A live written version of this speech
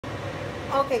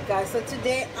Okay guys, so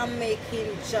today I'm making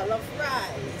jollof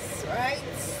rice, right?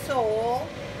 So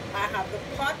I have the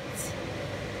pot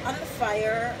on the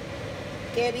fire,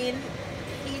 getting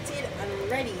heated and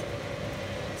ready.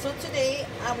 So today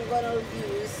I'm gonna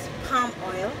use palm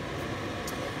oil.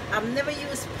 I've never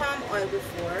used palm oil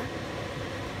before,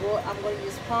 but I'm gonna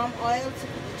use palm oil to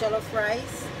cook the jollof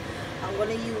rice. I'm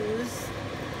gonna use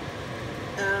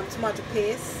tomato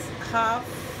paste, half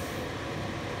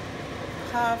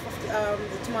of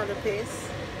the tomato paste.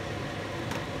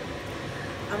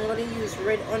 I'm going to use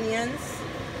red onions,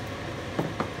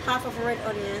 half of red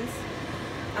onions.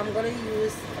 I'm going to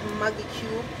use Maggi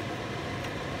cube,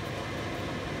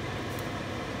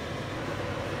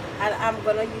 and I'm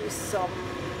going to use some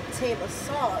table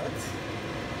salt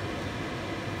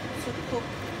to cook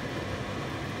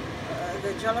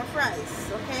the jollof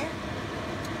rice. Okay.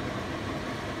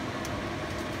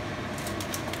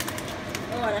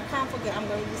 Oh, and I can't forget, I'm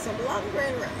going to use some long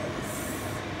grain rice.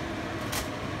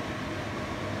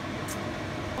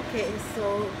 Okay,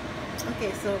 so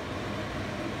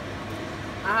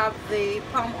I have the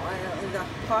palm oil in the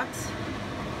pot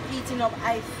heating up.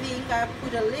 I think I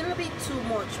put a little bit too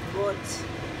much, but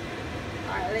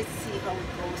alright, let's see how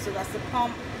it goes. So that's the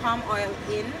palm oil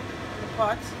in the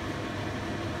pot.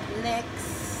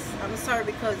 Next, I'm sorry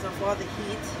because of all the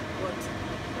heat, but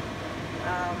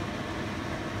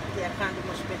yeah, I can't do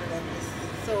much better than this.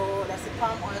 So that's the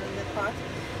palm oil in the pot.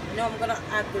 Now I'm gonna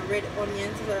add the red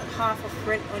onions, half of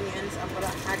red onions. I'm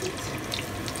gonna add it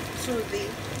to the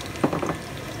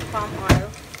palm oil.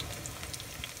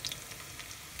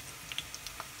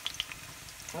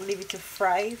 I'll leave it to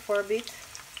fry for a bit.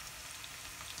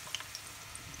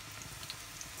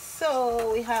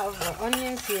 So we have the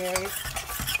onions here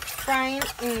frying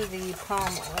in the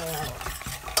palm oil.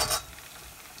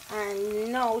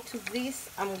 And now to this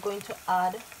I'm going to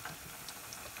add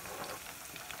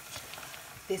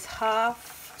this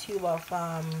half tube of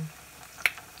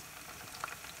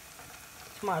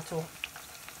tomato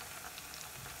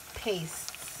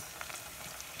paste.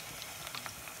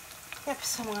 Yep,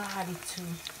 so I'm going to add it to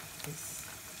this.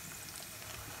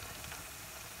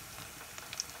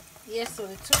 Yes, so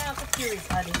the tomato puree is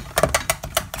added,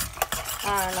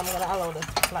 and I'm going to allow the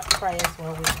flat fry as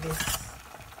well with this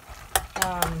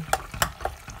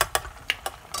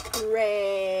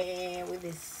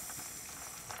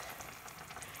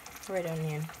red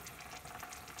onion.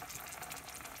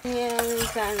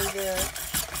 Onions and the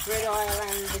red oil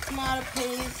and the tomato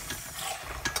paste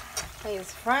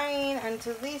is frying, and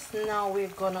to this now we're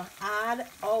gonna add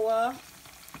our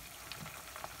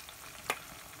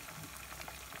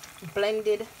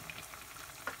blended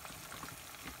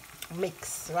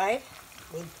mix, right,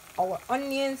 with our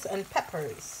onions and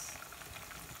peppers.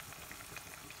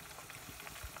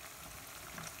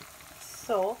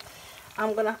 So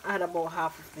I'm gonna add about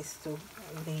half of this to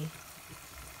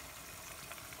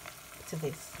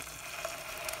this.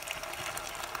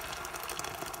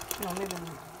 No, maybe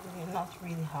not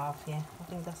really half. Yeah, I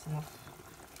think that's enough.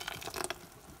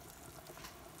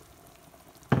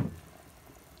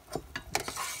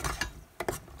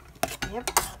 Yep,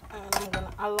 and I'm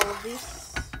gonna allow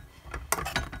this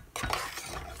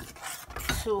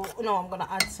to. No, I'm gonna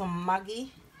add some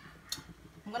Maggi.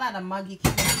 I'm gonna add a Maggi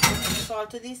cube and salt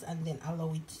to this, and then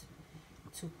allow it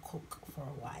to cook for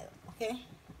a while. Okay,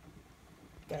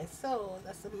 guys. So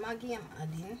that's the Maggi I'm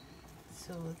adding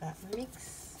to that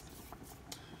mix,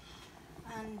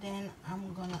 and then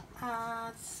I'm gonna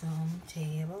add some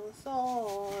table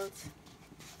salt.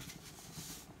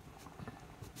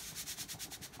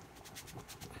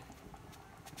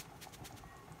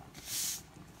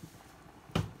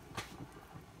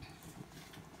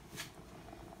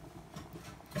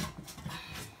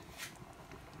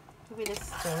 With a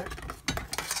stir,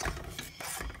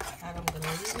 and I'm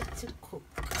gonna leave it to cook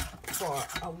for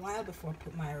a while before I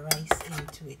put my rice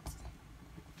into it.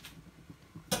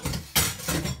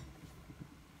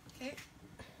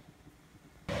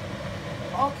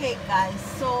 Okay guys,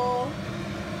 so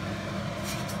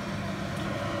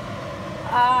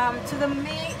to the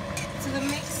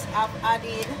mix I've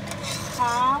added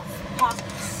half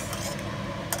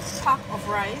pack of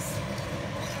rice.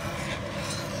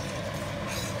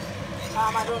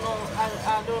 I don't know,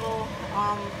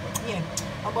 yeah,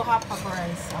 about half pack of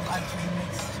rice I've added to the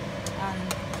mix,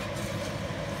 and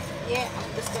yeah, I'm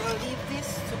just gonna leave this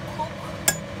to cook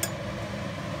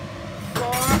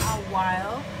for a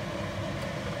while,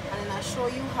 and then I'll show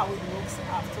you how it looks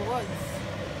afterwards.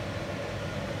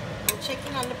 I'm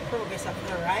checking on the progress of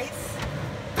the rice,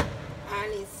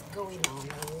 and it's going on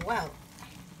well.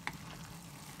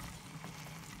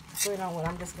 So you know what,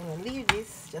 I'm just gonna leave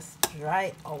this just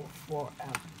dry out for a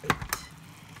bit.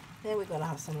 Then we're gonna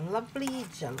have some lovely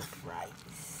jollof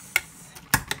rice.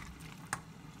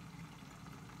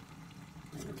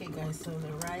 Okay guys, so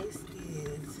the rice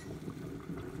is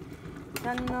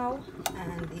done now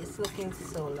and it's looking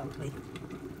so lovely.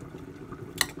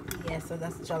 Yeah, so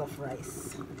that's jollof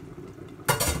rice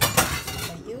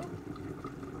for you.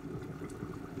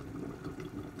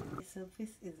 So this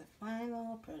is the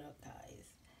final product guys,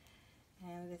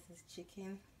 and this is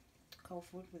chicken cold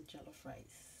food with jollof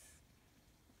rice.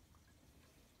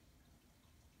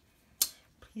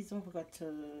 Please don't forget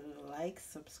to like,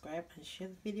 subscribe, and share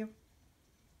the video.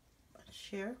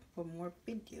 Share for more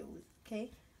videos.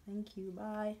 Okay, thank you.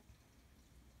 Bye.